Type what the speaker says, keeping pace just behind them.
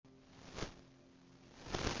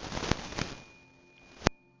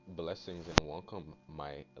Blessings and welcome,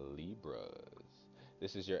 my Libras.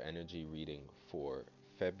 This is your energy reading for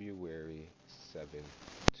February 7th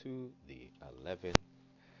to the 11th.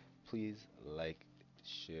 Please like,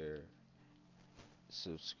 share,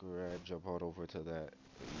 subscribe, jump on over to that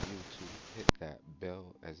YouTube, hit that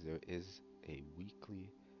bell as there is a weekly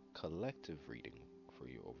collective reading for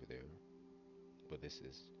you over there. But this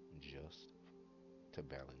is just to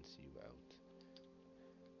balance you out.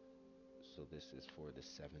 So this is for the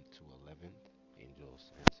 7th to 11th,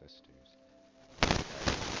 angels, ancestors,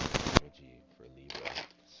 energy for Libra,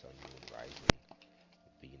 sun, moon, rising,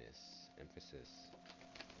 Venus, emphasis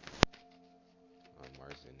on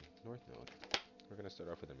Mars in North Node. We're going to start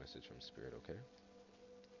off with a message from Spirit, okay?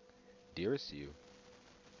 Dearest you,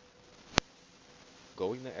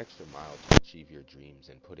 going the extra mile to achieve your dreams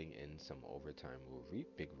and putting in some overtime will reap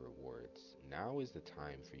big rewards. Now is the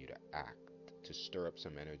time for you to act, to stir up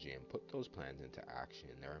some energy and put those plans into action.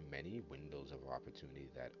 There are many windows of opportunity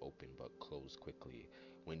that open but close quickly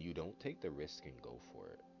when you don't take the risk and go for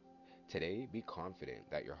it. Today, be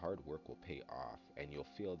confident that your hard work will pay off and you'll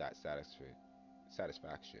feel that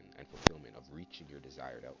satisfaction and fulfillment of reaching your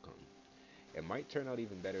desired outcome. It might turn out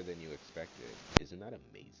even better than you expected. Isn't that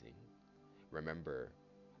amazing? Remember,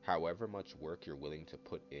 however much work you're willing to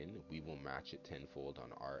put in, we will match it tenfold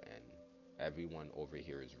on our end. Everyone over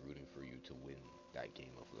here is rooting for you to win that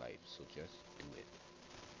game of life, so just do it.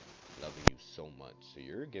 Loving you so much. So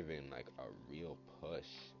you're giving like a real push,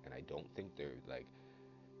 and I don't think they're like,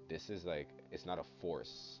 this is like, it's not a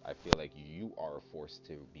force. I feel like you are a force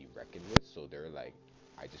to be reckoned with, so they're like,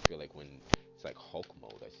 I just feel like when it's like Hulk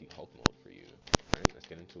mode, I see Hulk mode for you. Alright, let's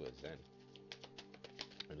get into a Zen.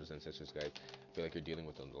 And those ancestors, guys, I feel like you're dealing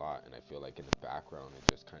with a lot, and I feel like in the background it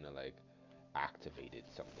just kind of like activated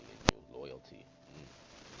something in you. Loyalty.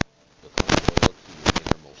 Become loyal to your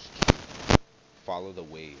innermost truth. Follow the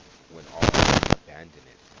way when all others abandon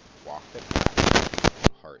it. Walk the path of your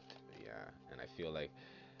own heart. Yeah, and I feel like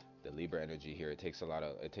the Libra energy here, it takes a lot,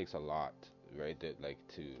 right? That like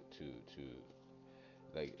to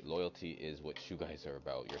like loyalty is what you guys are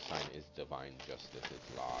about. Your sign is divine justice.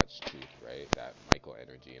 It's law, it's truth, right? That Michael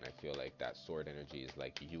energy, and I feel like that sword energy is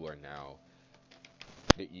like you are now,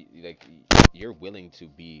 like you're willing to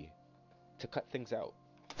cut things out,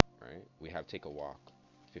 right? We have take a walk,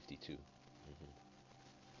 52,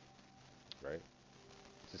 right?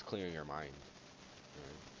 This is clearing your mind,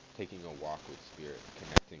 right? Taking a walk with spirit,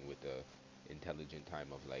 connecting with the intelligent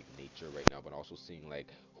time of like nature right now, but also seeing like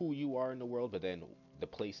who you are in the world, but then the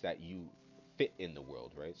place that you fit in the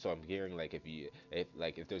world, right? So I'm hearing like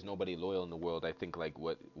if there's nobody loyal in the world, I think like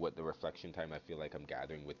what the reflection time I feel like I'm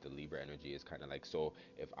gathering with the Libra energy is kind of like, so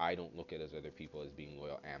if I don't look at as other people as being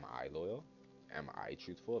loyal, am I loyal? Am I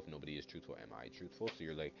truthful? If nobody is truthful, am I truthful? So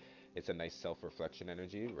you're like, it's a nice self-reflection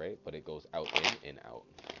energy, right? But it goes out in out,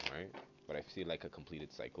 right? But I see like a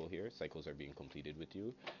completed cycle here. Cycles are being completed with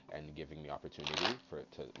you and giving the opportunity for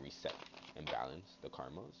it to reset and balance the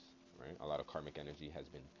karmas, right? A lot of karmic energy has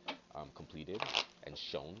been completed and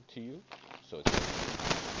shown to you. So it's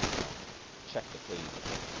check the plays,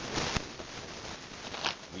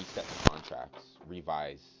 reset the contracts,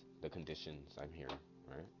 revise the conditions I'm hearing,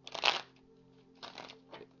 right?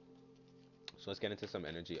 So let's get into some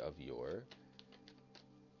energy of your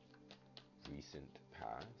recent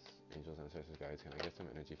past. Angels, ancestors, guides, can I get some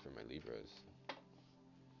energy for my Libras?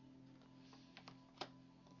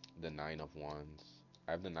 The Nine of Wands.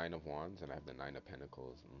 I have the Nine of Wands and I have the Nine of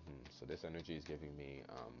Pentacles. So this energy is giving me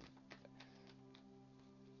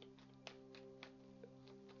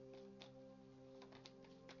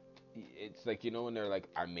it's like, you know, when they're like,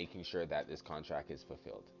 I'm making sure that this contract is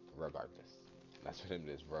fulfilled regardless. That's what it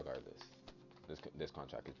is, regardless. This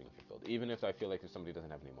contract is being fulfilled. Even if I feel like if somebody doesn't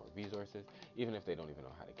have any more resources, even if they don't even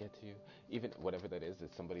know how to get to you, even whatever that is,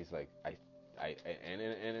 that somebody's like, and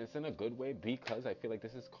it's in a good way, because I feel like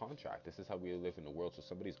this is contract. This is how we live in the world. So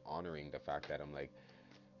somebody's honoring the fact that I'm like,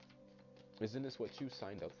 isn't this what you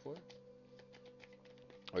signed up for?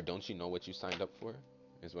 Or don't you know what you signed up for?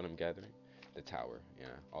 Is what I'm gathering. The Tower, yeah.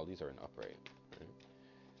 All these are in upright. Right?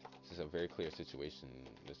 This is a very clear situation.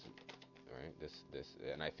 Right? This,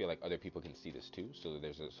 and I feel like other people can see this too. So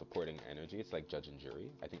there's a supporting energy. It's like judge and jury.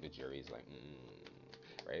 I think the jury is like,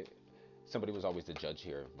 right? Somebody was always the judge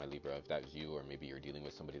here, my Libra. If that was you, or maybe you're dealing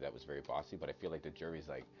with somebody that was very bossy, but I feel like the jury's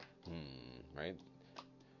like, right?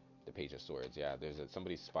 The Page of Swords, yeah.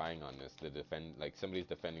 Somebody's spying on this. Somebody's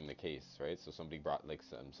defending the case, right? So somebody brought like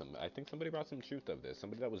some. I think somebody brought some truth of this.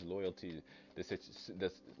 Somebody that was loyal to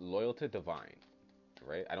this loyal to divine.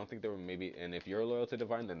 right? I don't think they were maybe, and if you're loyal to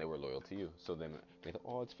divine, then they were loyal to you. So then may the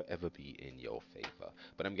odds forever be in your favor.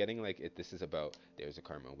 But I'm getting like this is about there's a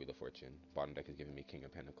karma, wheel of fortune. Bottom deck is giving me King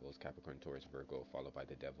of Pentacles, Capricorn, Taurus, Virgo, followed by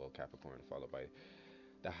the Devil, Capricorn, followed by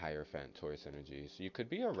the Hierophant, Taurus energy. So you could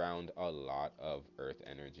be around a lot of Earth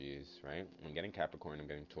energies, right? I'm getting Capricorn, I'm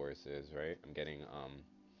getting Tauruses, right? I'm getting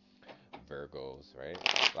Virgos, right?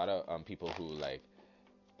 A lot of people who like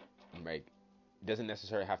doesn't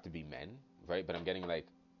necessarily have to be men, right? But I'm getting like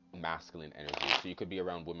masculine energy. So you could be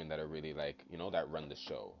around women that are really like, that run the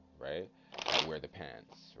show, right? That wear the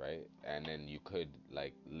pants, right? And then you could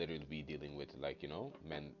like literally be dealing with like,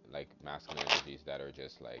 men like masculine energies that are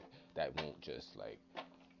just like that won't just like,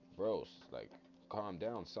 bros, like calm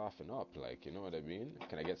down, soften up, like, you know what I mean?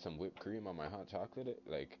 Can I get some whipped cream on my hot chocolate?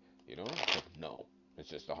 Like, it's like, no, it's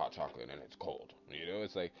just a hot chocolate and it's cold.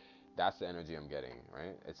 It's like that's the energy I'm getting,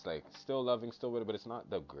 right? It's like still loving, still with it, but it's not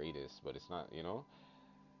the greatest, but it's not.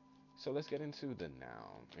 So let's get into the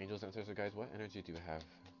now. Angels, ancestors, guys, what energy do you have?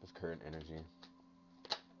 This current energy.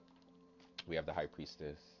 We have the High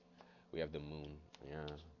Priestess. We have the Moon. Yeah,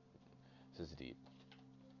 this is deep.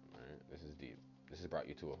 Right? This is deep. This has brought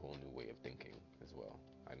you to a whole new way of thinking as well.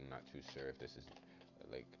 I'm not too sure if this is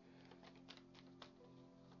like.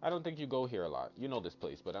 I don't think you go here a lot. You know this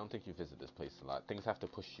place, but I don't think you visit this place a lot. Things have to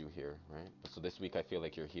push you here, right? So this week I feel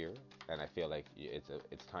like you're here, and I feel like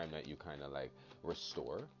it's time that you kind of like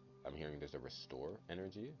restore. I'm hearing there's a restore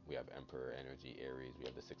energy. We have Emperor energy, Aries. We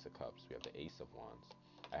have the Six of Cups. We have the Ace of Wands.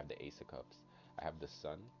 I have the Ace of Cups. I have the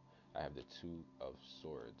Sun. I have the Two of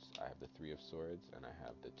Swords. I have the Three of Swords, and I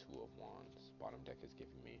have the Two of Wands. Bottom deck is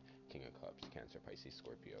giving me King of Cups, Cancer, Pisces,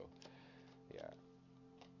 Scorpio. Yeah.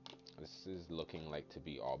 This is looking like to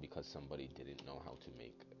be all because somebody didn't know how to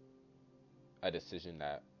make a decision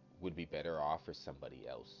that would be better off for somebody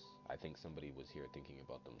else. I think somebody was here thinking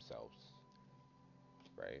about themselves,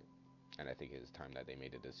 right? And I think it is time that they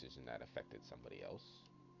made a decision that affected somebody else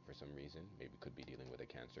for some reason. Maybe could be dealing with a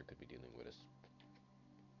Cancer, could be dealing with a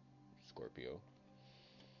Scorpio.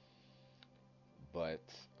 But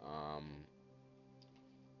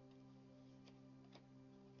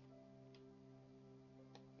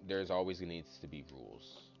there's always needs to be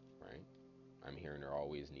rules, right? I'm hearing there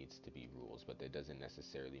always needs to be rules, but that doesn't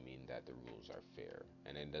necessarily mean that the rules are fair,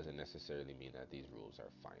 and it doesn't necessarily mean that these rules are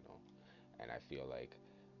final. And I feel like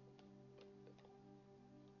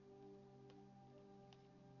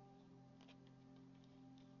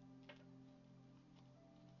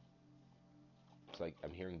it's like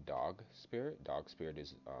I'm hearing dog spirit. Dog spirit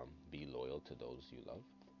is be loyal to those you love.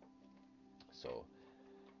 So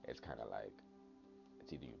it's kind of like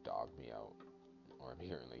it's either you dog me out, or I'm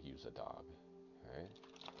hearing like use a dog, right?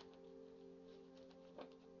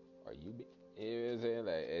 Are you? Is it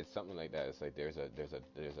like it's something like that? It's like there's a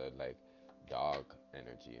like dog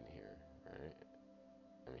energy in here, right?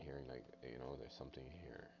 I'm hearing like there's something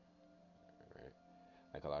here, right?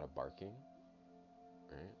 Like a lot of barking,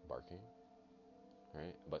 right? Barking,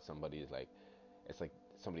 right? But somebody's like, it's like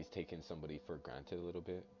somebody's taking somebody for granted a little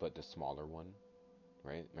bit, but the smaller one,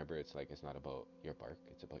 right? Remember, it's like it's not about your bark,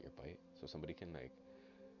 it's about your bite. So somebody can like,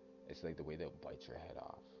 it's like the way they'll bite your head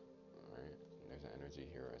off, right? There's an energy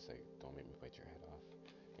here where it's like, don't make me bite your head off.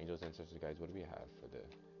 Angels, ancestors, guys, what do we have for the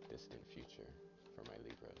distant future for my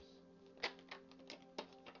Libras?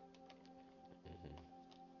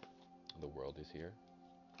 The world is here.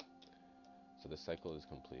 So the cycle is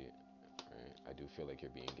complete. Right? I do feel like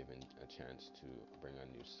you're being given a chance to bring a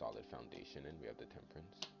new solid foundation in. We have the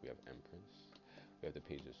Temperance, we have Empress, we have the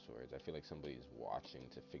Page of Swords. I feel like somebody's watching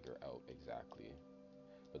to figure out exactly,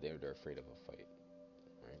 but they're afraid of a fight,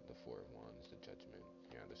 right? The Four of Wands, the Judgment,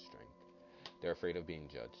 yeah, the Strength. They're afraid of being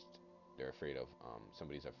judged. They're afraid of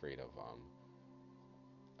somebody's afraid of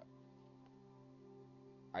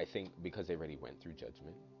I think because they already went through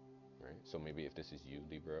judgment, right? So maybe if this is you,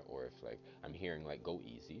 Libra, or if like I'm hearing like go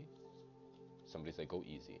easy. Somebody's like go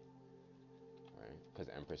easy, right? Because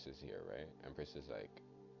Empress is here, right? Empress is like,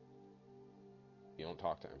 you don't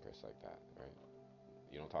talk to Empress like that, right?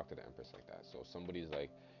 You don't talk to the Empress like that. So somebody's like,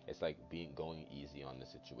 it's like going easy on the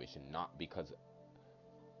situation, not because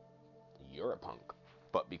you're a punk,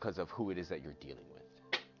 but because of who it is that you're dealing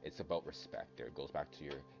with. It's about respect. There it goes back to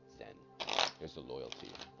your Zen. There's the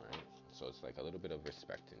loyalty, right? So it's like a little bit of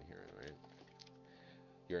respect in here, right?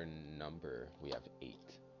 Your number, we have 8.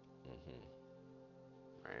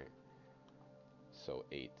 Right? So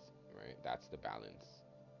 8, right? That's the balance,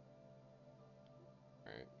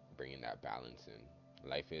 right? Bringing that balance in.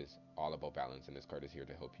 Life is all about balance, and this card is here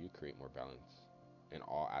to help you create more balance in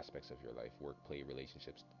all aspects of your life: work, play,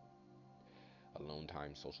 relationships, alone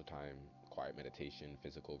time, social time, quiet meditation,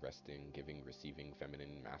 physical resting, giving, receiving,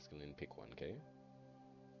 feminine, masculine. Pick one, okay?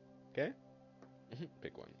 Okay?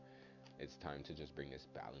 Pick one. It's time to just bring this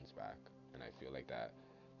balance back. And I feel like that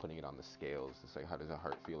putting it on the scales, it's like, how does the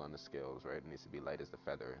heart feel on the scales, right? It needs to be light as the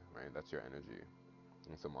feather, right? That's your energy.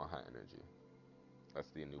 And some Maha energy. That's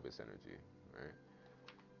the Anubis energy, right?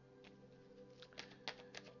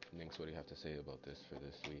 Next, what do you have to say about this for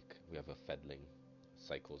this week? We have a Fedling.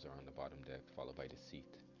 Cycles are on the bottom deck, followed by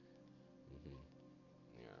deceit.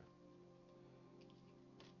 Yeah.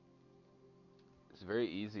 It's very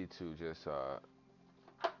easy to just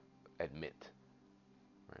admit,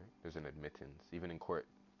 right? There's an admittance, even in court,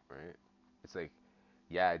 right? It's like,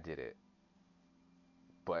 yeah, I did it,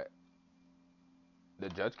 but the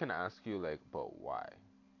judge can ask you like, but why?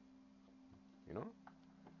 You know?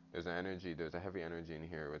 There's an energy, there's a heavy energy in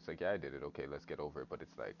here where it's like, yeah, I did it, okay, let's get over it, but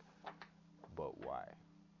it's like, but why?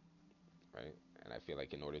 Right? And I feel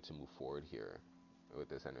like in order to move forward here with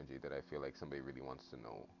this energy, that I feel like somebody really wants to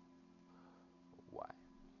know why.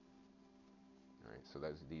 Right? So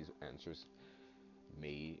that's these answers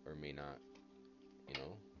may or may not,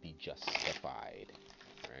 be justified.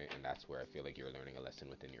 Right? And that's where I feel like you're learning a lesson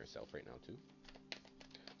within yourself right now too.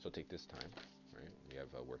 So take this time, right? We have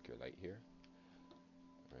work your light here.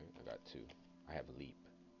 Right? I got two. I have leap.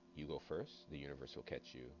 You go first, the universe will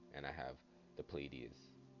catch you. And I have the Pleiades.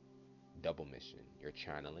 Double mission. You're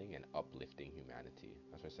channeling and uplifting humanity.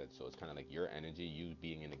 That's what I said. So it's kind of like your energy, you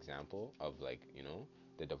being an example of like,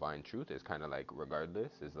 the divine truth is kind of like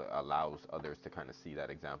regardless, is allows others to kind of see that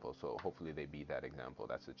example. So hopefully they be that example.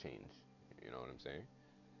 That's a change. You know what I'm saying?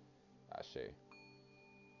 Ashe.